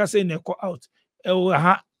sika say na go out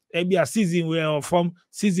be a season where or from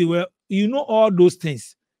season where you know all those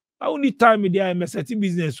things I only time there I set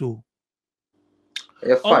business so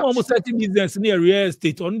almost setting business near real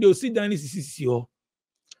estate on the see down is your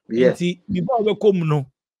before we come no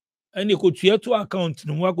and you could share to account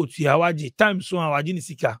no wa go to awaji time so awaji ni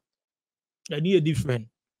sika and you different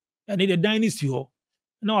and the dynasty ho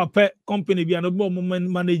now a pet company be no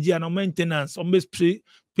manager and maintenance on best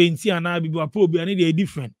paint and I be a pro be and they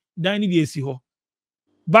different dan ni dey si ho.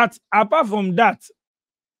 But apart from that,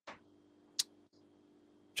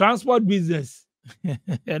 transport business,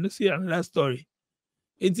 and see another story.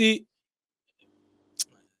 It's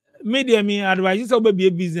media me advise you be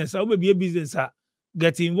a business, be a business,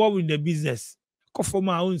 get involved in the business. Go for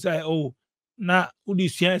my own side, oh, na who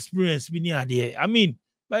this share experience be near there. I mean,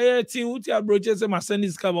 by a team, who tell brochures and my son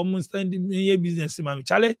is cover stand in a business, man.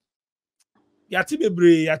 Charlie, yati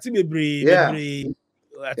be Yeah. be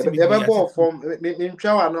Ebe bo form me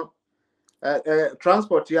ntwa no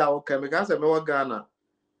transport ya okay because me wa Ghana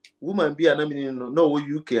woman bi na me no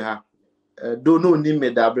UK ha do no ni me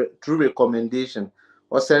that through recommendation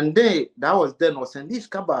or sende that was then or sende is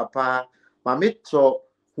kaba pa ma me to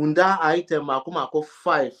hunda item akoma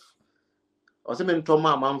 5 or se me nto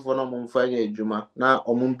ma manfo no mo mfa nya adwuma na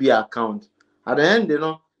omum bi account at the end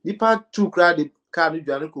no nipa 2 credit card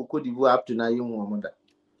dwane kokodi vu up to na yemu omoda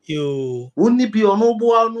yo wonni bi ono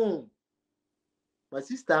bo anu. My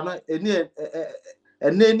sister na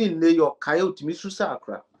eni nne yo kayo timi susa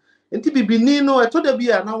akra enti bibini no eto da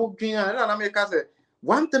bia na wodwen na me ka say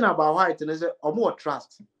one thing about white is omo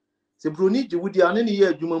trust se broni ji wudi ane ne ye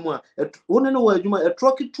adwuma mu a woni no wa adwuma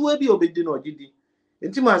etroki to bi obedi na ogidi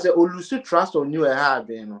enti ma say olusu trust on you e ha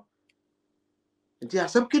adwen no enti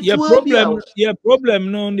asem ke to bi your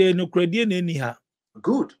problem no de no credit na ni ha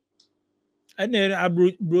good ene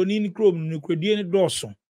broni ni chrome no credit ni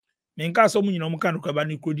doso me nka so mu nyina mo kan ko ba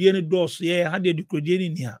ni credit ni doso ye ha de credit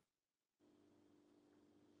ni ha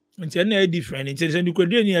nti na different nti se ni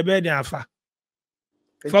credit ni e be de afa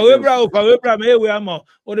fa webra me we am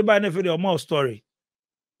o de ba na for the more story.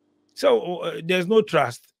 So there's no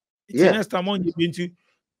trust. It's yeah. Next time on you been to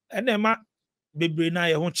and then ma bebre na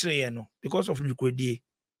ye ho kire ye no because of liquidity.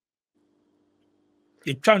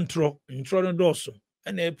 E twantro ntro no doso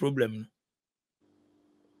and a problem no.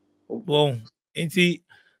 Bon, nti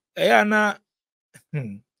eya na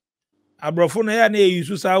abrofo na ya na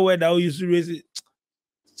use sa word that use raise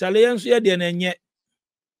chale yenso ye de na nye.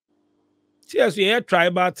 Yes, we hear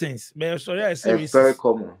tribal things, but sorry I say very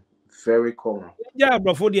common. Very common. Yeah,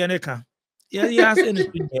 abrofo de na ka. Yes,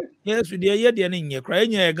 anything. Yes, we dey ye de na nye. Cry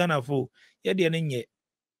nye Ghana fo. Ye de na nye.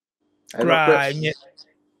 Cry nye.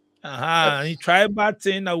 Aha, ni tribal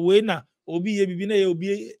thing na we na obi ye bibi na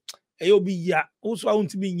ye obi ya. Also I want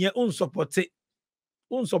to be nye unsupport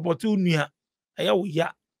unua. Aya wo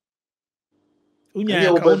ya.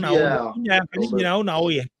 Unya ka una wo. Unya ka ni nyina una wo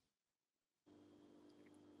ye.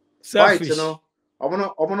 Selfish. White, you know,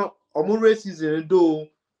 omo racism do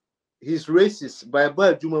he's racist by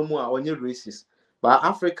adwuma mu a onye racist. But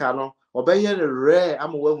Africa no obeye rare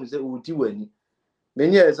am we hu say udi wani.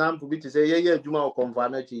 Many example be to say ye adwuma o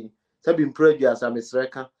convana chi. Say be prejudice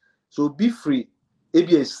amesreka. So be free e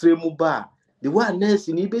be extreme ba. The one nurse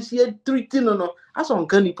ni be see treating no as on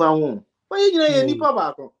kan nipa ho. Why you ye nipa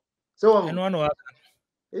ba ko. So eno no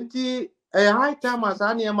enti high time as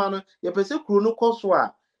ani ema no ye pese kuro no koso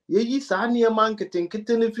a ye yi sa ani ema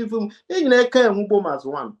nketenkete ne fifum e nyina ka hu bom as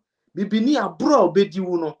one bibini abro obedi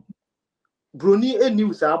wu no broni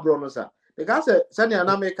eni sa abro no sa because sani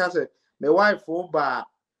ana me ka say me wife ba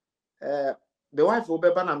the wife be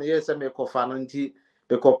ba na me yes me kofa no nti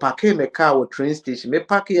be ko park me car wo train station me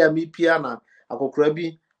park ya me pia na akokora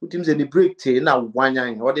bi utim se ni break te na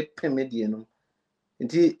wanyan o de pem me die no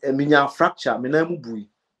nti minya fracture me na mu bui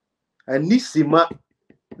anisima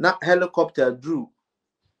na helicopter drew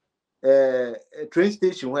train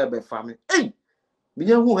station where be family hey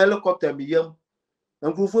minya hu helicopter mi yam na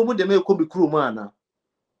nkrufo mu de me ko bi kru mu ana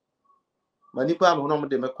manipa no mo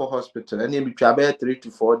de me ko hospital and mi twa be 3 to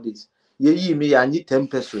 4 days ye yi mi ya nyi 10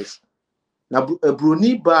 pesos na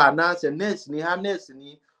broni ba na se nurse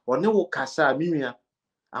ni one wo kasa mi nua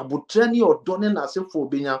abotre ni odo ne na sefo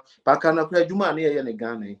obenya paka na kra djuma na ye ne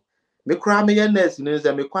Ghana me kra me ye nurse ni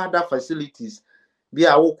ze me kwa da facilities bi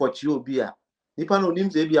a wo kwachi obi a nipa no nim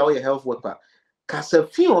ze bi a wo ye health worker kasa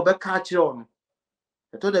fi obe ka kire on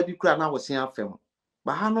eto da bi kra na wo sen afem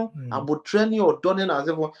ba ha no abotre ni odo ne na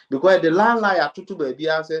sefo because the landline atoto ba bi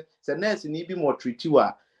a se nurse ni bi mo treat you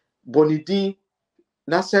a bonidin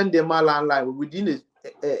na send them a landline within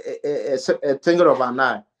a finger of an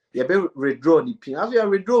eye. You better withdraw the pin. As you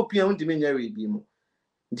withdraw pin, on the many way be more.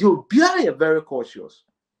 You be very cautious.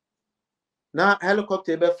 Now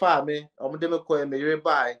helicopter be far me. Them call me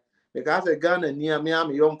by because a Ghana near me.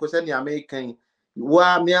 I'm young cause any American.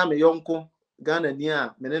 Wa me am young Ghana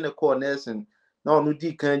near me. Then call Nelson. No no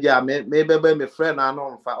di can ya maybe my friend I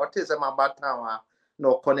know. What is my bad town?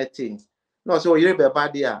 No connecting. No so you be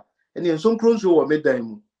bad there. And in some cruise you made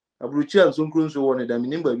them. Abruchi and some cruise you wanted them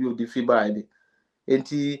in Nimba you defy by it.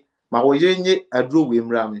 Enti ma wo yenye adro we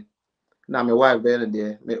mra me na me wife be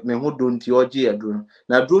there me ho do nti oje aduro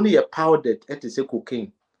na aduro no ye powdered et say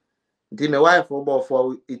cocaine nti me wife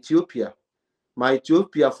for Ethiopia my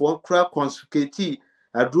Ethiopia for cra confiscate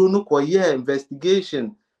aduro no koye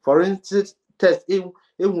investigation forensic test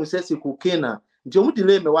ehun say cocaine na nti omu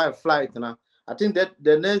delay me wife flight na I think that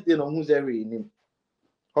the next day no who's every nim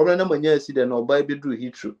Obra na manya accident no buy be do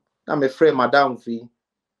Heathrow na me friend madam fi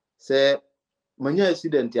say manya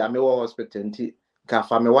accident ya me wo hospital nti ka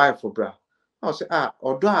fa me wife bra na say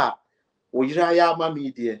odo a oyira ya ama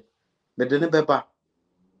me die me de ne beba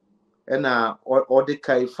e na o de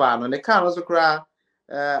kai fa no ne car no so kra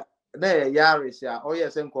na yaris ya o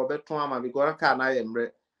yes nko beton ama because car na ye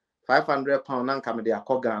mre £500 na nka me de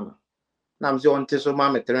akogana na mze on teso ma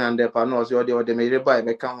me £300 no so o de me reba e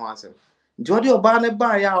be ka ho asem nti o de oba ne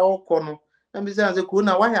ba ya o ko no na me say ko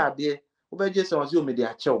na wa ya de o be je so o me de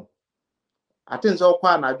achew atenze o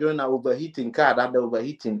kwa na adwo na overheating car that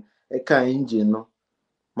overheating e ka engine no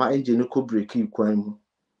ma engine ko break ikwan mu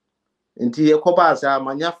nti ye ko ba sa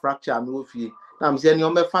manya fracture me ofie na mze ne o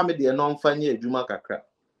me fa me de no mfa nya adwuma kakra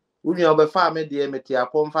uni o be fa me de me ti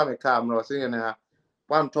akọ mfa me car me o se ne ha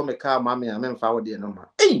wan to me car ma me a me mfa wo de no ma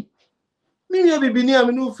mi ya bibini a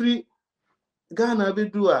me no free Ghana be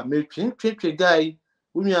do a me twetwe guy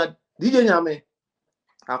uni a DJ nyame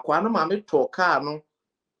akwa no ma me to car no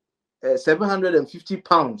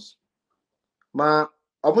 £750 ma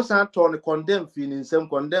obusan to ne condemn fi ni nsem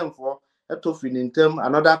condemn for eto fi ni ntem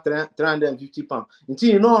another £350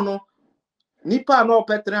 nti you know no nipa no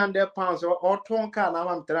pay £300 or ton car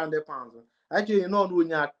na am £300 actually you know no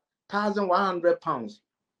nya £1,100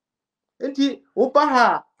 nti oba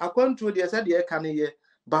ha akwantu de se de ka ne ye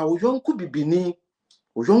ba wo yonku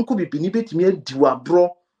bibini betimi adi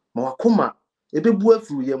wabro ma wakoma ebebu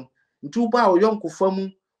afuru yam nti oba wo yonku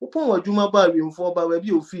famu upon wadwuma ba wimfo ba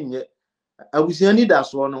bi ofinye abusiani da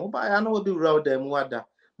so no oba ya na obi wura odam wada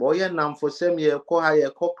ba oye namfo sem ye ko ha ye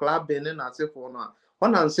ko club ne na sefo no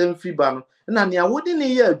ona nsem fiba no na ne awodi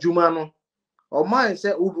ne ye adwuma no o man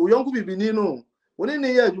se wo yonku bibini no woni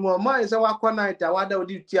ne ye adwuma o man se wakwa night awada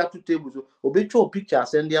odi tia to table so obetwa picture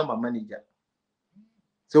send ya manager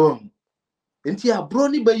so nti abro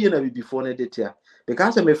ni ba ye na before ne detia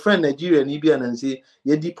because my friend Nigeria ni bia na nsi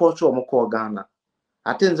ye deport o mo ko Ghana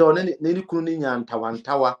atenze one ne kunu ni nya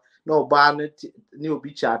ntawa na oba ne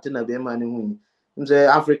obi chat na be ma ne hu nze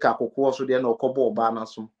Africa kokwo so de na okobo oba na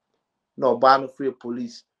so na oba no free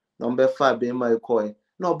police na mbe fa be ma ekoi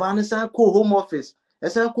na oba ne san ko home office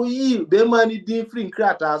esa ko yi be ma ni din free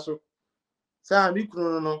nkrata so sa mi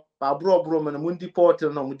kunu no pa bro me na mu deport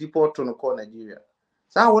no ko Nigeria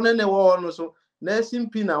sa wona ne wo no so na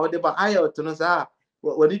simpi na wode ba IELTS no sa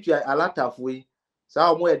wodi twa alatafo yi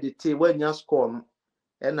sa omo edit wanya score no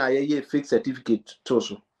e na ye fake certificate to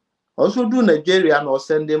so also do Nigeria no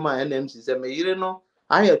send them my NMC say me yire no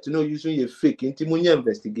IELTS no using ye fake nti munya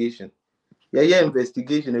investigation ye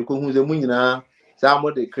investigation e ko hu ze munyina sa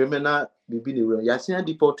mo de criminal bibi ne we ya sia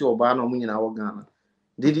deport oba na munyina wo Ghana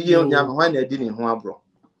didi ye nya ho na di ne ho abro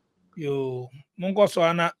yo mongo so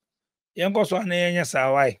ana yengo so ana yenya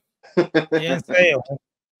sawai yen say ho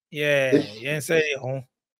yen say ho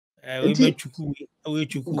we be chuku we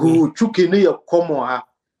chuku go chuke ne ye komo ha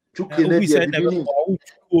chuke ne de bibi ni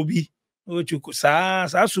obi o chuku sa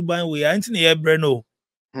suban we anti ne ye bre no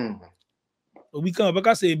obi kan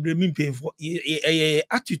obeka say bre mi painful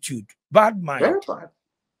attitude bad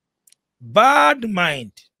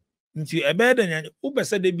mind nti ebe de nya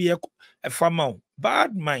ubese de bi e fama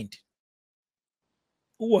bad mind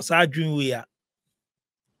who was arguing we are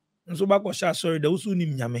nso ba ko sha sorry the usu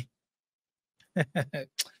nim nyame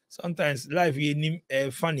sometimes life ye nim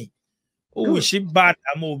funny we ship bad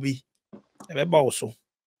amobi ebe ba also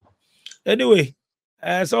anyway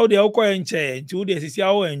so the okwa enche nti wo dey sisi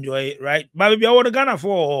how enjoy right but be I Ghana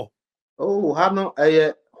for hano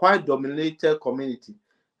white dominated community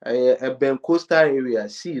a Ben coastal area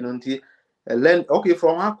see you know land okay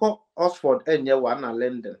from Oxford enye one na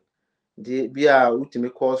London the bia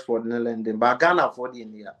ultimate course for na London but Ghana for the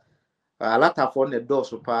India a lot of for the door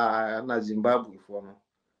so pa na Zimbabwe for no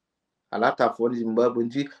a lot of for Zimbabwe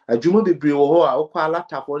nti adwuma bebre wo ho a okwa a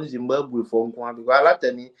lot of for Zimbabwe for nko because a lot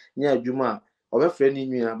ni nya adwuma obefre ni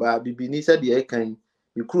nwa ba bibini se de ekan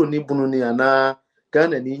ikuro ni bunu ni ana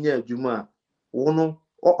Ghana ni nya adwuma wono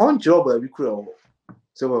on job a bikura wo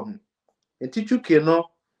so enti chuke no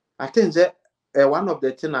I think that one of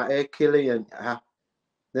the thing are killing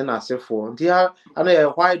then I say for there and a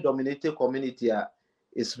white dominated community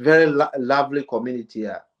is very lovely community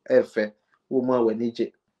efe woman we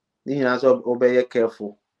nije ni na so obey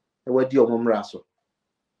careful e wadi omumra so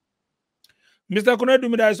Mr. Konedu,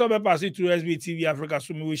 me I saw be pass it through SBTV Africa,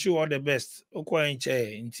 so we wish you all the best. Okwa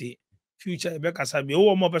enche inti future Becca Sabi.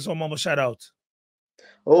 Oh, more person, more shout out.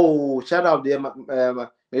 Oh, shout out there, my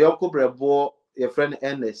uncle Brebo, your friend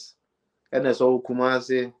Ernest. Ernest O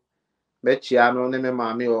Kumasi, Mechiano, me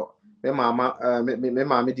mammy or me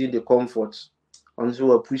mammy did the comfort. On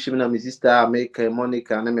so pushing me, my sister, make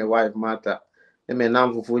Monica, and my wife Martha. Me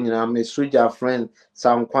nam for me soldier friend,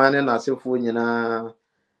 some quine and as if me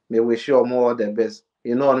wish you more the best.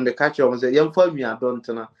 You know, and me catch you say, young for me, I don't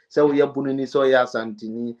know. So we are bunny so ya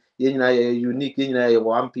santini, you unique, you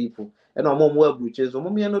one people. And no more butchers, or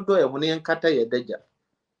mommy no door, when you cut a deja.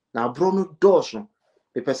 Now, Bruno Dawson,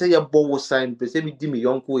 the person your bow sign, the same dimmy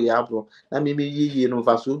uncle yabro, and maybe ye no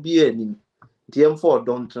vaso be any. TM4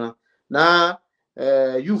 don't know. Now,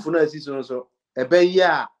 you for no season so, a bay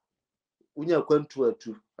ya, when you're going to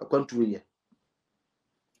a country.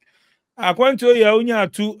 According to ya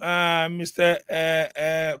unya to Mr.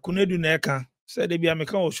 Kunedu Neka said they be a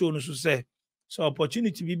mechanical show no say so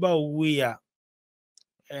opportunity be ba we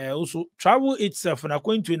also travel itself and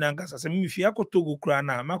according to Nankasa say me if you go to go kra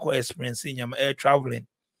na mako experience nyam air traveling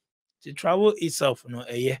to travel itself no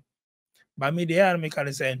yeah but me there me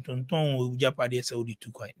can say tonton we japade say odi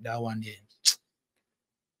too quite that one there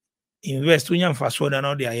invest unya faso na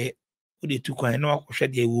no there odi too quite no akohwe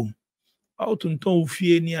there wom out tonton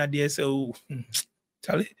fie ni ade say o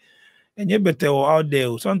chale enye better out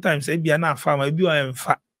there sometimes e bia na farm e bi o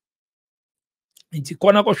emfa nti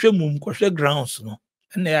kona ko hwe mum ko hwe grounds no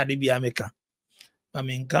na ya de bia meka but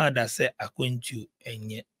me nka da say akwantu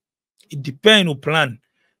enye it depend on plan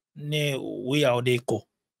ne we are they go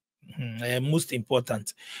most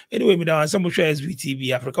important anyway me da some share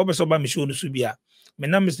SVTV Africa obeso ba me show no so bia me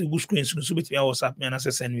na Mr. Good Screens no so bit me WhatsApp me na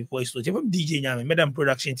send me voice note from DJ Nyame madam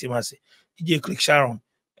production team ase DJ Click Sharon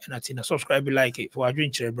and atina subscribe like it for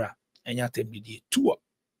adwin cherebra enya tembi tour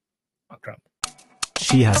akram.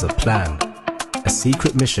 She has a plan, a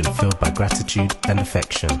secret mission filled by gratitude and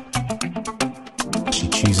affection. She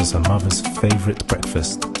chooses her mother's favorite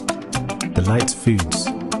breakfast. The light foods,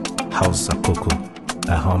 house sakoko,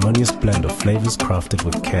 a harmonious blend of flavors crafted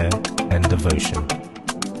with care and devotion.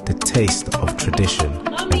 The taste of tradition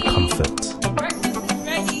and comfort.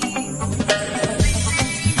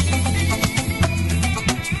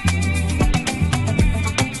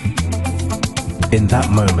 In that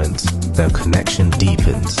moment, their connection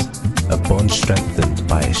deepens, a bond strengthened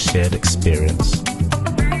by a shared experience.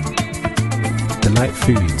 Delight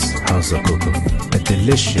Foods House of Cocoa, a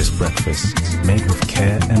delicious breakfast made with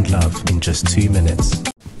care and love in just 2 minutes.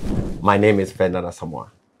 My name is Fernanda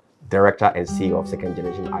Samoa, Director and CEO of Second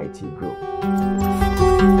Generation IT Group.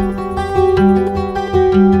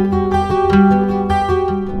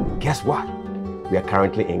 Guess what? We are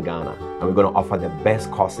currently in Ghana and we're going to offer the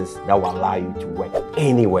best courses that will allow you to work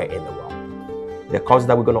anywhere in the world. The courses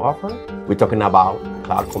that we're going to offer, we're talking about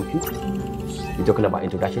cloud computing, we're talking about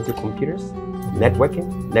introduction to computers,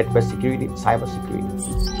 networking, network security, cyber security.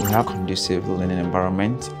 We have a conducive learning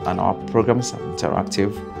environment and our programs are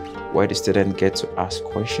interactive where the students get to ask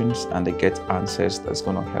questions and they get answers that's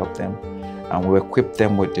going to help them and we equip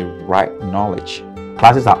them with the right knowledge.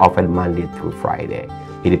 Classes are offered Monday through Friday.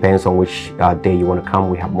 It depends on which day you want to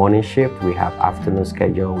come. We have morning shift, we have afternoon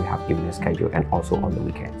schedule, we have evening schedule, and also on the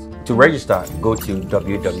weekends. To register, go to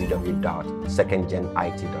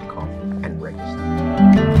www.secondgenit.com and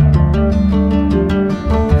register.